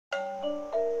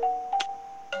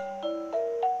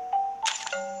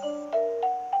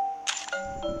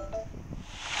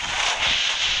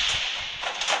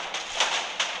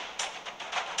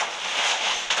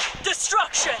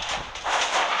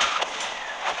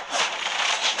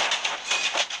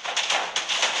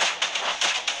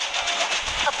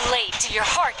to your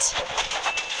heart.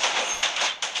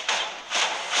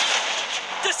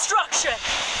 Destruction!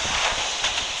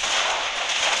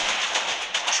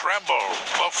 Tremble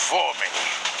before me.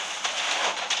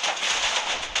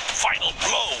 Final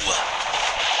blow.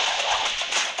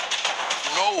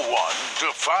 No one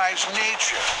defies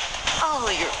nature.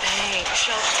 All your pain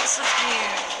shall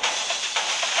disappear.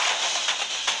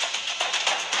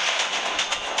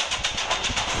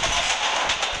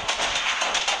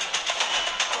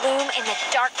 Bloom in the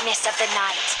darkness of the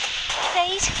night.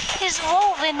 Fate is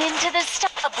woven into the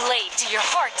stars. A blade to your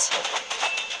heart.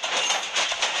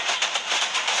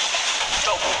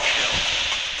 Double kill.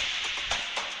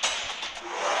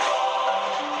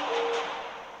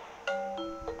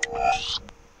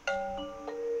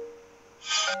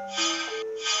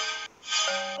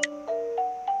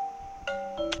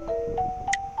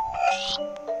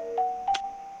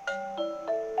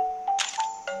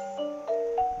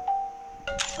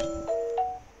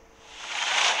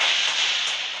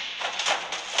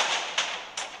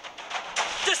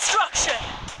 Destruction!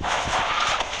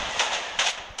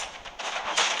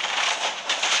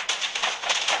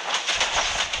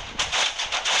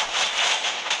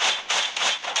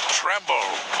 Tremble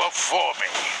before me.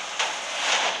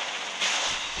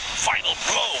 Final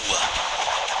blow.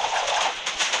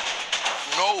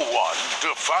 No one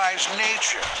defies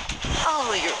nature.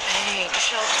 All your pain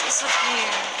shall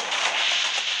disappear.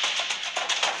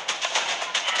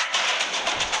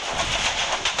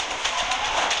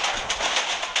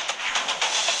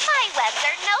 Hi,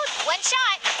 Webster. Note, one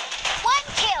shot. One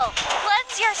kill.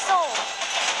 Cleanse your soul.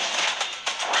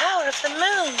 Power of the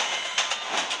moon.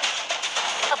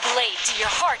 A blade to your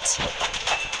heart.